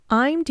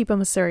I'm Deepa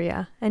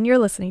Masuria, and you're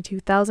listening to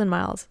 1,000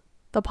 Miles,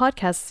 the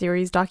podcast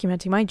series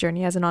documenting my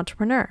journey as an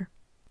entrepreneur.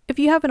 If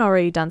you haven't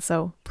already done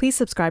so, please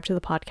subscribe to the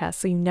podcast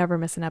so you never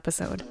miss an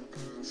episode.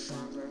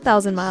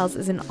 1,000 Miles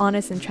is an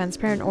honest and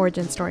transparent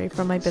origin story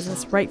from my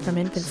business right from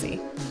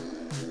infancy.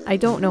 I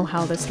don't know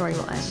how this story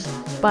will end,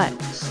 but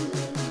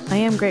I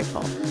am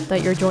grateful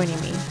that you're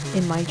joining me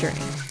in my journey.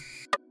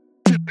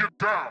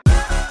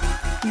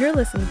 You're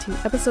listening to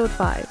episode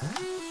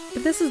 5.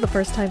 If this is the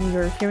first time you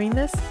are hearing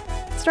this,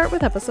 start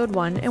with episode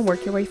 1 and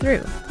work your way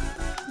through.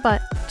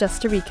 But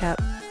just to recap,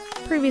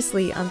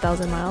 previously on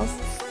 1,000 Miles,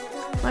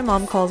 my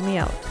mom calls me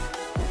out.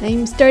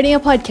 I'm starting a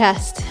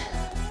podcast.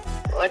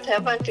 What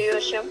happened to your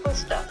shampoo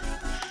stuff?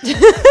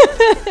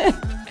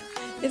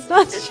 It's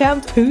not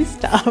shampoo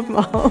stuff,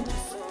 Mom.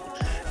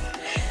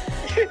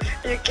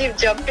 You keep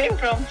jumping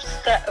from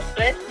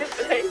place to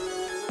place.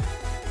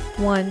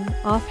 One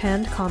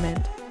offhand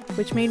comment,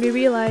 which made me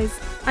realize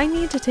I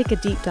need to take a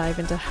deep dive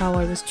into how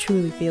I was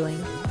truly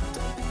feeling.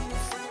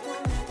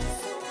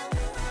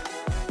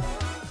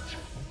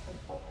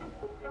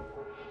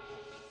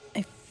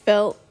 I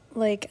felt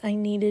like I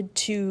needed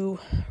to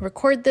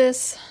record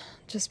this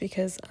just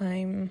because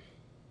I'm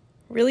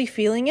really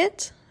feeling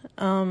it.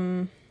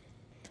 And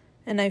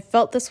I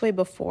felt this way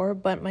before,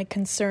 but my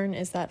concern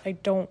is that I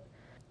don't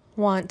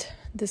want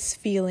this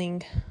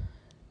feeling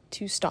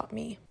to stop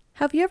me.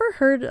 Have you ever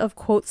heard of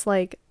quotes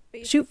like,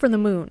 shoot for the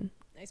moon,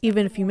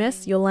 even if you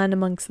miss, you'll land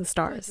amongst the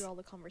stars?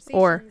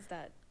 Or,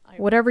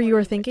 whatever you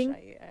are thinking,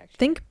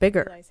 think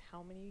bigger.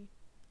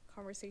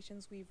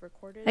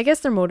 I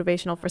guess they're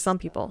motivational for some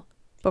people,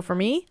 but for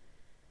me,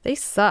 they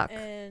suck.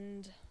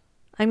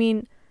 I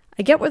mean,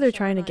 I get what they're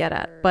trying to get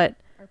at, but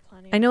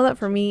I know that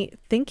for me,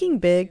 thinking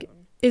big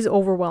is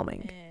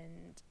overwhelming.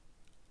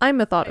 I'm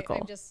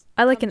methodical.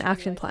 I like an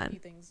action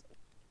plan.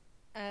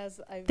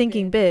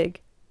 Thinking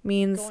big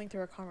means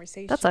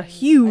that's a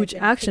huge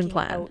action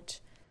plan.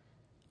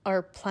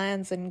 Our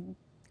plans and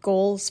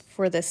goals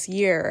for this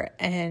year,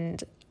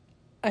 and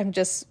I'm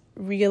just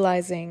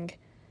realizing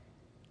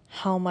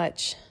how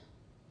much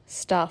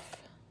stuff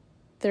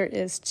there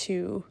is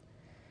to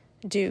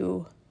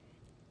do,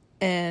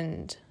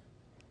 and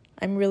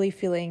I'm really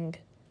feeling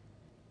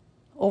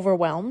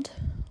overwhelmed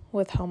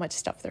with how much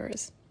stuff there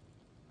is.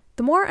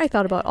 The more I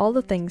thought about all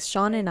the things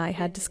Sean and I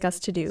had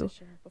discussed to do,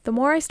 the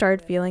more I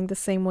started feeling the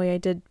same way I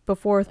did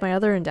before with my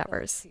other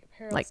endeavors,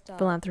 like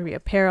Philanthropy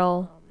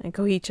Apparel and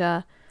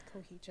Cohicha,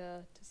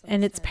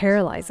 and it's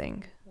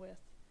paralyzing.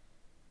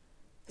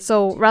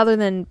 So rather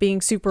than being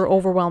super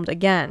overwhelmed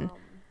again,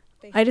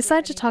 I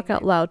decided to talk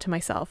out loud to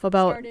myself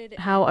about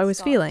how I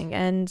was feeling,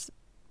 and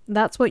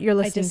that's what you're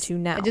listening to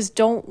now. I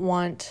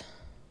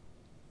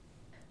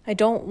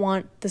don't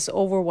want this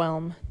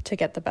overwhelm to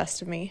get the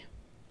best of me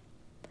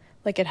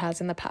like it has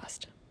in the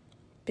past.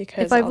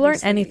 Because if I've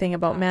learned anything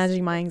about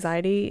managing my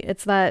anxiety,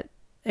 it's that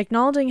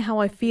acknowledging how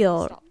I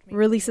feel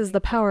releases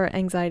the power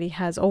anxiety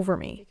has over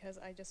me.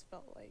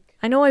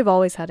 I know I've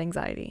always had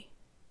anxiety.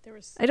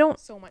 I don't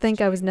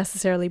think I was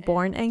necessarily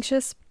born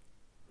anxious,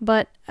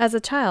 but as a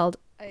child,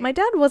 my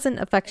dad wasn't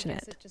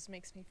affectionate.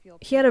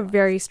 He had a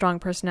very strong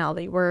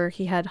personality where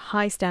he had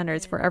high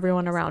standards for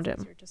everyone around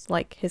him,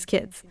 like his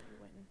kids.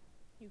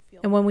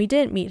 And when we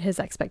didn't meet his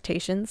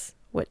expectations,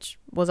 which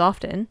was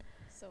often,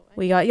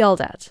 we got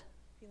yelled at.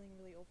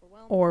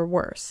 Or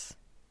worse.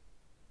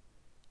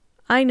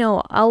 I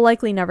know I'll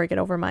likely never get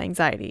over my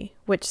anxiety,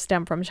 which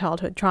stemmed from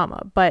childhood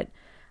trauma, but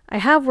I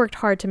have worked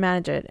hard to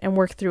manage it and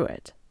work through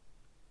it.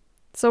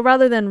 So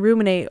rather than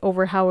ruminate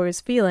over how I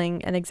was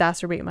feeling and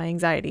exacerbate my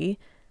anxiety,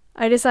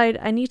 I decided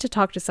I need to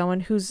talk to someone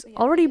who's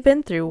already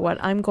been through what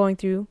I'm going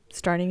through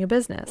starting a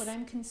business.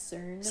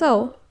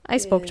 So I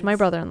spoke to my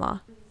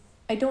brother-in-law.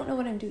 I don't know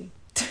what I'm doing.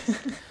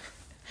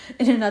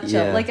 In a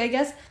nutshell. Yeah. Like, I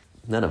guess...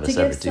 None of us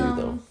ever do,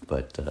 though.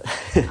 But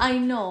I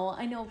know,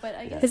 but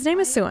I guess... His name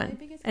is Suan,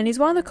 and he's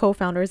one of the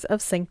co-founders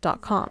of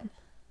Sync.com,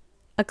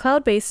 a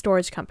cloud-based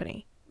storage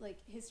company.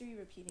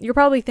 You're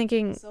probably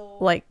thinking,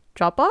 like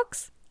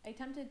Dropbox?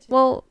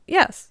 Well,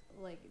 yes,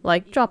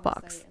 like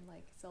Dropbox.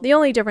 The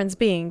only difference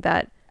being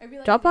that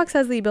Dropbox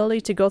has the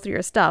ability to go through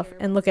your stuff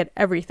and look at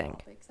everything.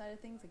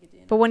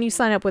 But when you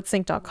sign up with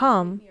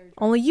Sync.com,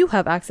 only you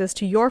have access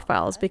to your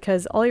files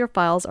because all your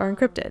files are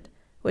encrypted,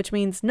 which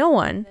means no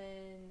one,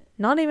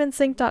 not even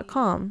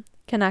Sync.com,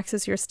 can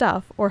access your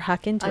stuff or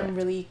hack into it. I'm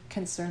really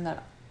concerned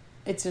that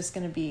it's just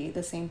going to be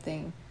the same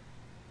thing.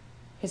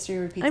 History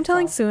repeats I'm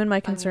telling itself. Suan my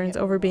concerns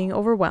over being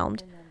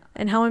overwhelmed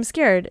and how I'm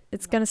scared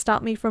it's going to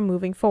stop me from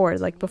moving forward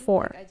like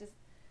before.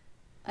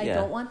 I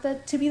don't want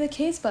that to be the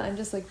case, but I'm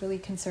just like really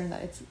concerned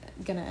that it's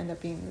going to end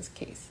up being this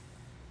case.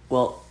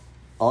 well,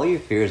 all your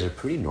fears are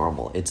pretty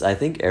normal. I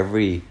think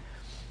every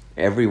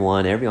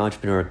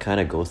entrepreneur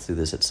kind of goes through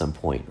this at some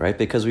point, right?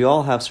 Because we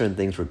all have certain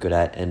things we're good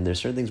at, and there's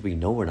certain things we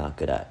know we're not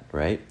good at,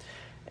 right?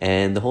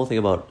 And the whole thing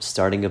about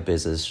starting a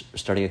business,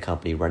 starting a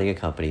company, running a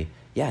company,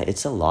 yeah,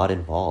 it's a lot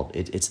involved.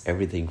 It's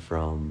everything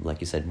from, like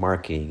you said,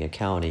 marketing,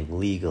 accounting,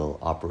 legal,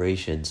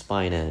 operations,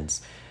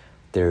 finance.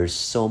 There's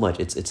so much.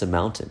 It's a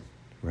mountain,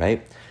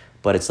 right?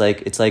 But it's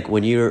like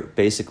when you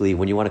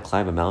want to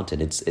climb a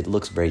mountain, it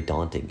looks very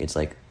daunting. It's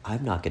like,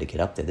 I'm not going to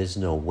get up there. There's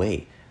no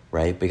way,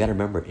 right? But you got to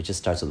remember, it just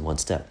starts with one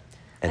step,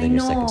 and then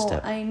your second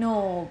step. I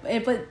know,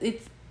 but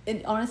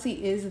it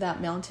honestly is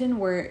that mountain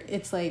where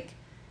it's like,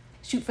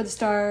 shoot for the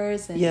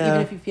stars, and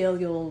even if you fail,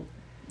 you'll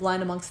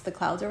land amongst the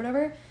clouds or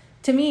whatever.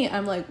 To me,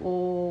 I'm like,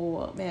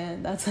 oh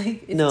man, that's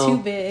like, it's too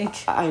big.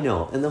 I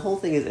know, and the whole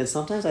thing is, and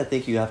sometimes I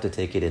think you have to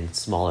take it in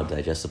smaller,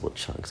 digestible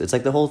chunks. It's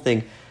like the whole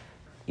thing,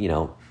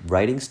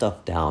 writing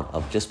stuff down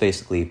of just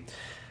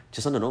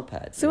on a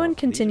notepad. Suwon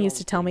continues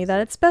to tell me that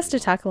it's best to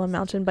tackle a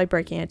mountain by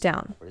breaking it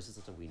down,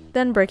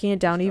 then breaking it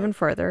down even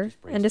further,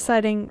 and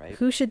deciding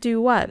who should do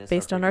what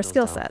based on our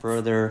skill sets.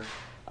 Further,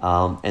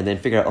 and then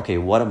figure out, okay,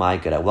 what am I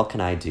good at? What can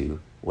I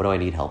do? What do I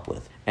need help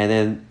with? And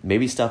then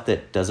maybe stuff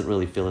that doesn't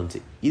really fill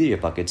into either of your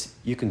buckets,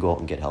 you can go out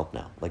and get help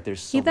now. Like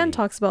he then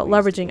talks about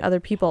leveraging other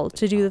people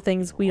to do the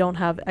things we don't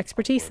have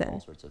expertise in. All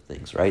sorts of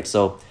things, right?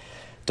 So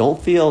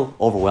don't feel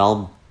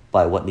overwhelmed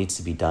by what needs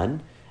to be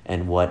done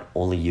and what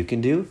only you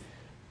can do.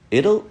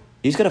 You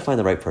just got to find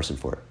the right person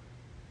for it,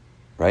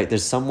 right?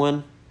 There's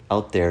someone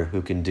out there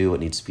who can do what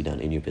needs to be done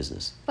in your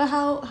business. But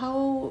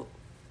how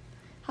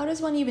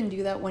does one even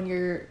do that when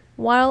you're...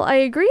 While I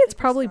agree it's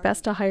probably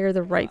best to hire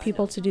the right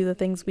people to do the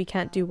things we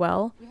can't do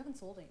well,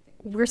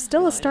 we're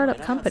still a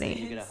startup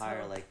company.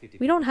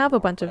 We don't have a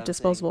bunch of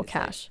disposable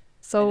cash,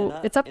 so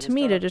it's up to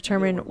me to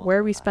determine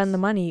where we spend the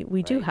money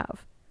we do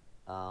have.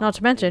 Not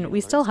to mention, we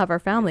still have our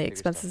family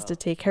expenses to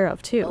take care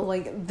of too.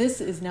 Like,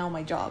 this is now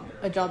my job,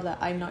 a job that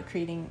I'm not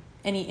creating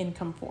any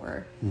income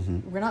for.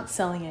 We're not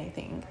selling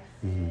anything.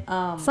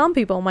 Some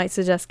people might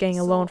suggest getting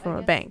a loan from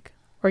a bank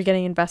or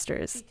getting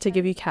investors to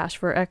give you cash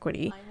for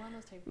equity,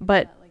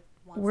 but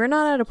we're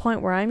not at a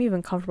point where I'm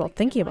even comfortable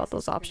thinking about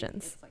those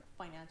options. Like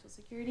financial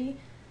security,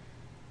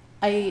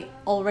 I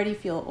already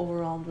feel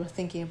overwhelmed with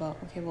thinking about,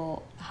 okay,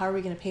 well, how are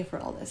we going to pay for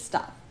all this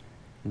stuff?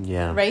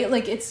 Yeah. Right?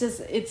 Like,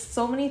 it's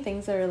so many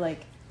things that are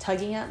like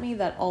tugging at me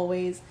that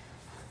always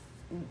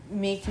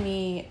make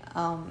me...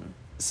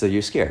 So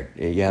you're scared.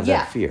 You have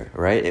that fear,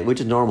 right? Which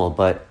is normal,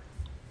 but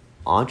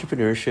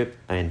entrepreneurship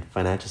and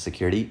financial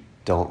security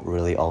don't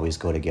really always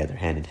go together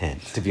hand in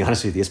hand, to be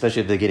honest with you,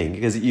 especially at the beginning,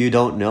 because you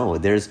don't know.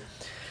 There's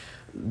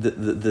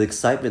the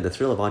excitement, the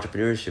thrill of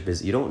entrepreneurship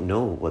is you don't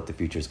know what the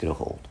future is going to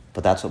hold,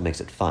 but that's what makes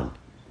it fun,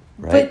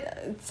 right?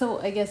 But so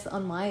I guess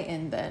on my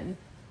end then,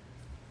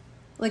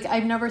 like,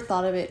 I've never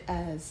thought of it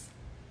as,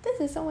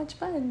 this is so much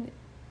fun.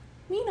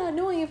 Me not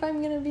knowing if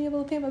I'm going to be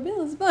able to pay my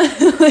bills, but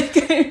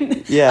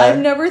I've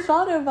never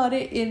thought about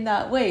it in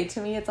that way. To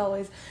me, it's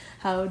always,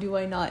 how do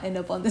I not end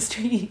up on the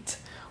street?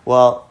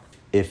 Well,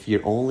 if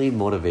your only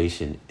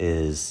motivation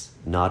is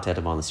not to end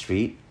up on the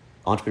street,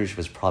 entrepreneurship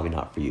is probably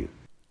not for you.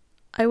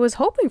 I was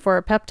hoping for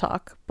a pep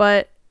talk,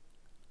 but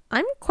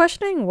I'm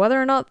questioning whether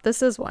or not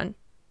this is one.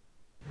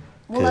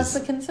 Well, that's the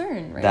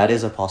concern, right? That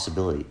is a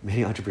possibility.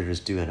 Many entrepreneurs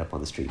do end up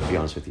on the street, to be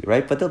honest with you,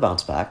 right? But they'll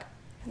bounce back.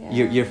 Yeah.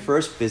 Your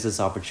first business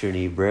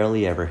opportunity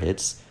rarely ever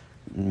hits.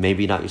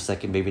 Maybe not your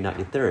second, maybe not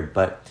your third,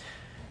 but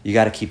you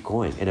got to keep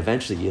going, and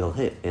eventually it'll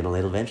hit, and it'll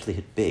eventually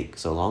hit big.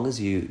 So long as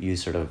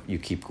you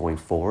keep going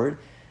forward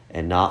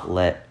and not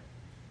let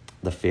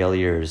the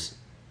failures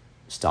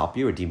stop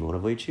you or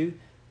demotivate you,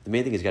 the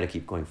main thing is you got to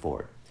keep going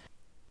forward.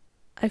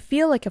 I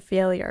feel like a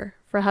failure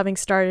for having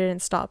started and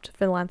stopped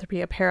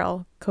Philanthropy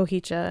Apparel,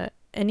 Kohicha,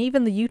 and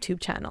even the YouTube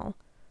channel.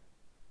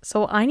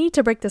 So I need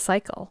to break the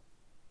cycle.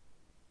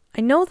 I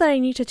know that I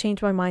need to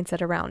change my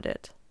mindset around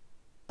it.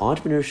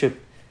 Entrepreneurship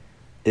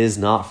is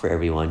not for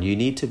everyone. You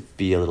need to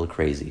be a little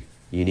crazy.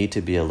 You need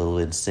to be a little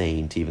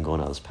insane to even go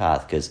down this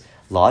path, because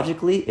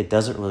logically it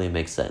doesn't really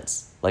make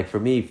sense. Like for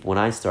me, when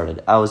I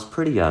started, I was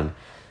pretty young,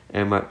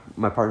 and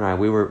my partner and I,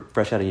 we were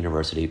fresh out of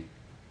university.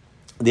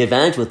 The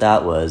advantage with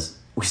that was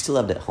we still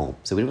lived at home,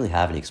 so we didn't really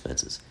have any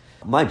expenses.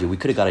 Mind you, we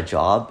could have got a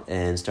job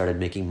and started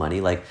making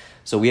money.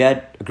 So we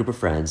had a group of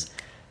friends.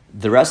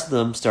 The rest of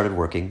them started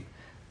working.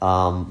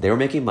 They were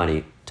making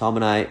money. Tom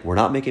and I were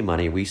not making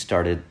money. We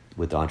started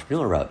with the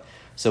entrepreneurial route.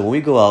 So when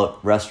we go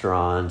out,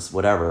 restaurants,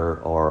 whatever,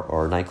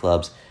 or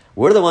nightclubs,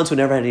 we're the ones who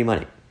never had any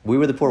money. We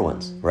were the poor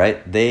ones,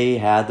 right? They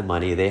had the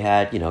money. They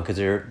had, because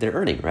they're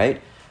earning, right?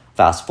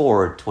 Fast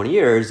forward 20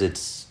 years,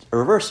 it's a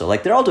reversal.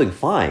 Like, they're all doing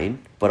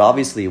fine, but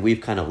obviously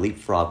we've kind of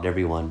leapfrogged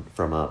everyone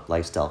from a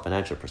lifestyle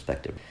financial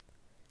perspective.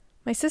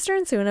 My sister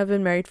and Suwon have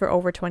been married for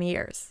over 20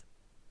 years.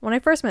 When I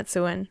first met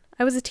Suwon,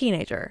 I was a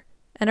teenager,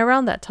 and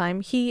around that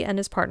time, he and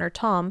his partner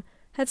Tom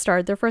had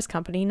started their first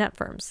company,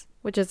 NetFirms,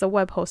 which is a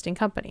web hosting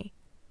company.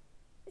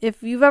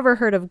 If you've ever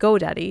heard of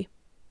GoDaddy,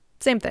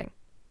 same thing.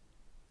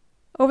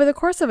 Over the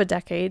course of a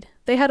decade,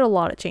 they had a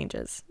lot of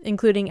changes,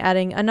 including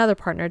adding another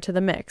partner to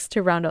the mix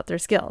to round out their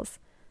skills.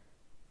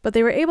 But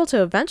they were able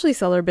to eventually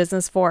sell their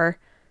business for,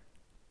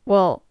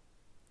 well,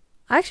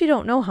 I actually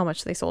don't know how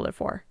much they sold it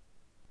for.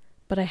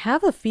 But I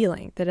have a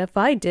feeling that if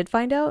I did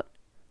find out,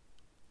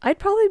 I'd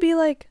probably be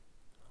like,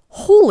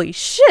 holy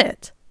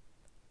shit!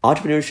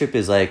 Entrepreneurship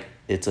is like,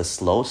 it's a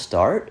slow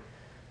start,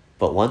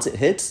 but once it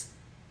hits,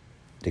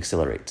 it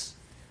accelerates.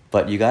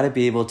 But you got to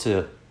be able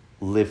to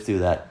live through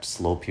that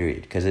slow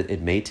period, because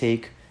it may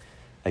take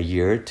a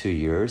year, 2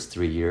 years,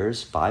 3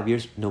 years, 5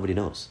 years, nobody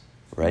knows,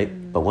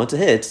 right? But once it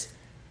hits,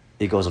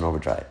 it goes on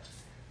overdrive.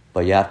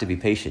 But you have to be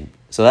patient.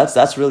 So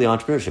that's really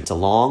entrepreneurship. It's a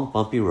long,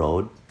 bumpy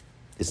road.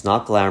 It's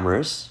not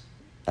glamorous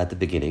at the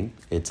beginning.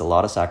 It's a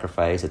lot of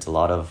sacrifice. It's a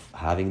lot of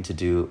having to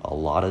do a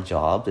lot of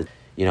jobs.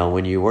 You know,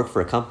 when you work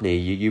for a company,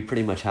 you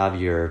pretty much have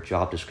your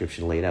job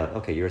description laid out.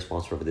 Okay, you're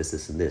responsible for this,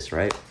 this, and this,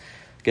 right?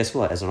 Guess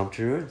what? As an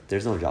entrepreneur,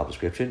 there's no job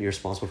description. You're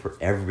responsible for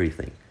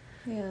everything.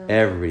 Yeah.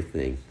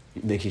 Everything.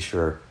 Making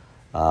sure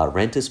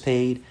rent is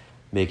paid,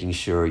 making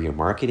sure you're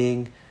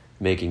marketing,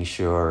 making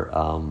sure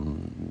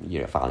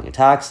you're filing your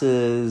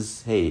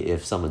taxes. Hey,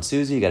 if someone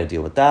sues you, you got to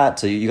deal with that.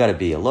 So you got to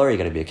be a lawyer, you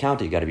got to be an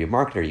accountant, you got to be a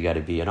marketer, you got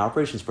to be an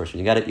operations person.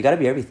 You got to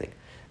be everything.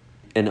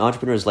 And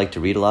entrepreneurs like to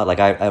read a lot. Like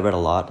I read a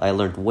lot. I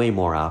learned way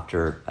more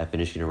after I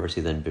finished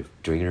university than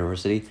during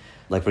university.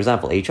 Like, for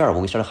example, HR,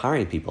 when we started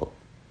hiring people,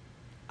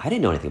 I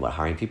didn't know anything about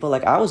hiring people.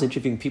 Like, I was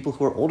interviewing people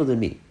who were older than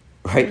me,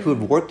 right? Who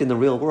had worked in the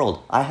real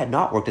world. I had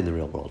not worked in the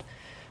real world.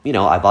 You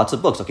know, I bought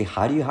some books. Okay,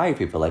 how do you hire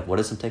people? Like, what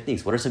are some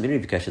techniques? What are some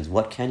interview questions?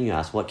 What can you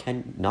ask? What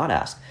can not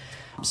ask?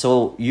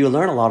 So you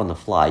learn a lot on the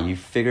fly. You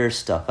figure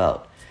stuff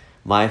out.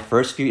 My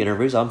first few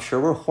interviews, I'm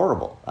sure, were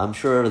horrible. I'm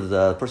sure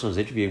the person who was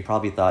interviewing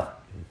probably thought,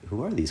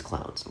 who are these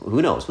clowns?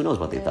 Who knows? Who knows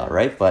what they thought,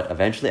 right? But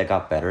eventually I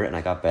got better and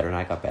I got better and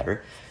I got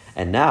better.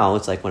 And now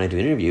it's like when I do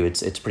an interview,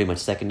 it's pretty much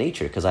second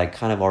nature, because I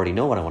kind of already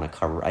know what I want to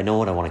cover. I know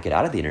what I want to get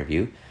out of the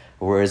interview.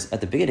 Whereas at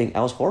the beginning,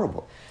 I was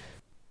horrible.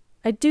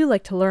 I do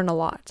like to learn a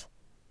lot.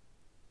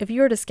 If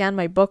you were to scan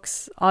my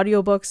books,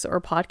 audiobooks, or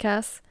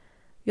podcasts,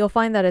 you'll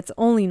find that it's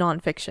only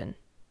nonfiction.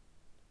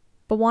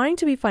 But wanting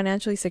to be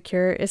financially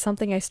secure is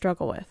something I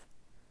struggle with.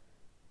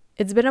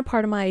 It's been a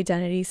part of my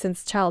identity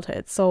since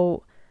childhood,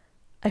 so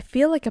I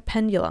feel like a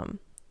pendulum,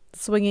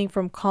 swinging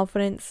from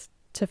confidence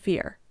to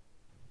fear,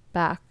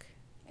 back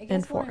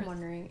and forth, what I'm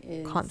wondering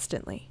is,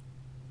 constantly.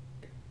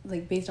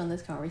 Like, based on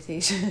this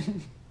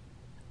conversation,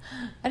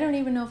 I don't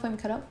even know if I'm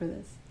cut out for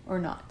this or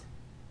not.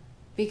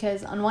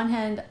 Because on one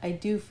hand, I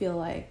do feel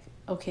like,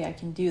 okay, I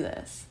can do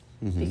this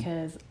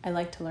because I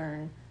like to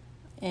learn,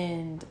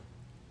 and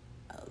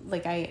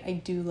like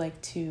I do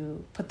like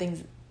to put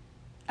things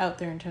out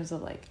there in terms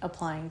of like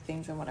applying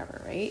things and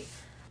whatever, right?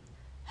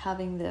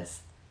 Having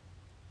this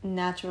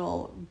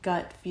natural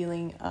gut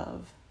feeling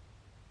of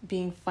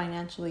being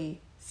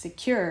financially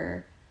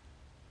secure,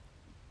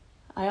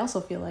 I also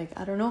feel like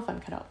I don't know if I'm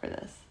cut out for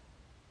this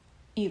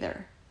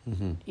either.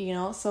 You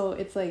know, so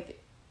it's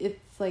like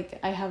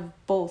I have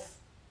both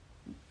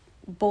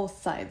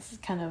sides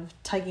kind of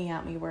tugging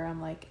at me, where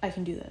I'm like, I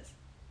can do this,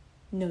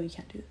 no, you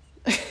can't do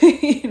this.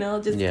 You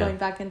know, just going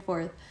back and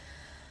forth.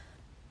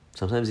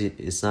 Sometimes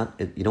it's not,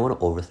 you don't want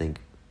to overthink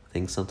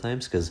things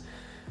sometimes, because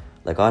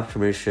like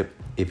entrepreneurship,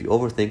 if you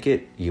overthink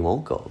it, you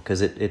won't go,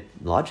 because it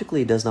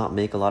logically does not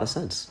make a lot of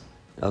sense.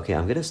 Okay,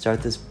 I'm going to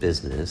start this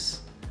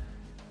business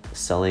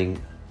selling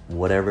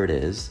whatever it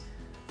is.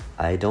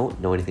 I don't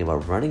know anything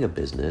about running a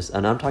business,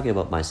 and I'm talking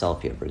about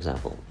myself here, for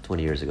example,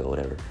 20 years ago,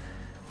 whatever.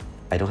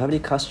 I don't have any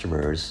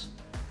customers.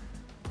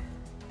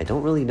 I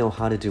don't really know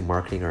how to do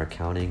marketing or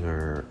accounting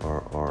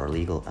or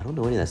legal. I don't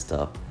know any of that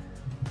stuff.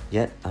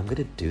 Yet I'm going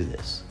to do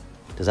this.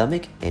 Does that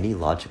make any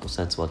logical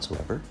sense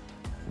whatsoever?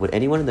 Would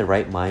anyone in their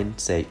right mind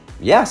say,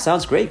 yeah,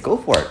 sounds great, go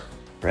for it,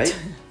 right?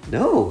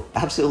 No,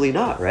 absolutely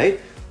not, right?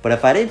 But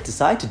if I didn't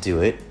decide to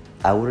do it,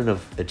 I wouldn't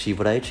have achieved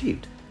what I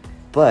achieved.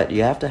 But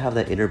you have to have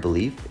that inner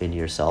belief in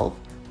yourself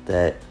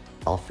that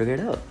I'll figure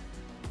it out.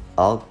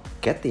 I'll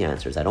get the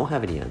answers. I don't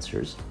have any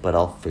answers, but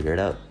I'll figure it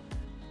out.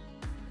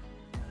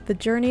 The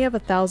journey of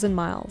 1,000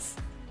 miles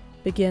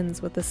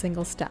begins with a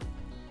single step.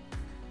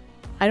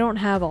 I don't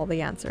have all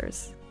the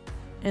answers,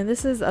 and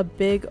this is a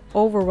big,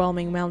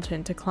 overwhelming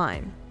mountain to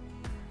climb.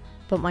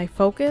 But my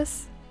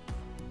focus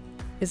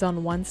is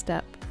on one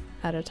step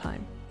at a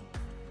time.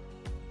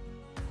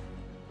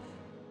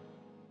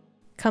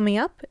 Coming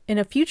up in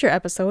a future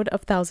episode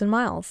of 1,000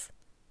 Miles.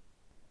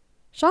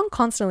 Sean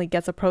constantly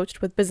gets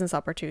approached with business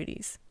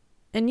opportunities,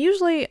 and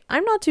usually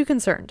I'm not too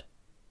concerned.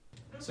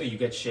 So you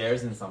get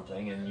shares in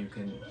something and you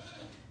can...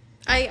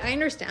 I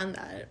understand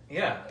that.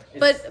 Yeah.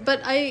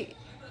 But I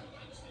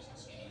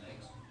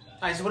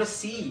just want to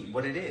see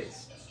what it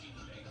is.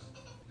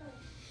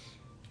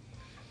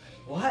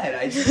 What?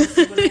 I just want to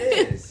see what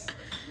it is.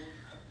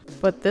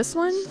 But this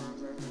one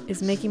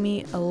is making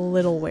me a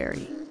little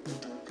wary.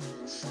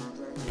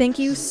 Thank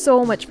you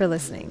so much for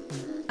listening.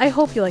 I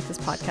hope you like this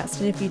podcast,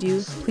 and if you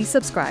do, please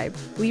subscribe,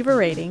 leave a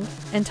rating,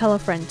 and tell a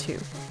friend too.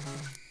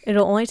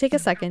 It'll only take a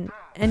second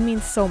and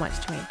means so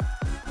much to me.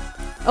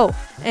 Oh,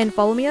 and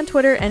follow me on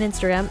Twitter and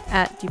Instagram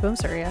at Deepam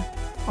Surya,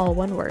 all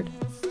one word.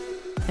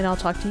 And I'll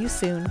talk to you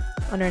soon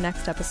on our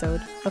next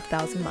episode of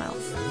 1,000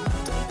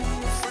 Miles.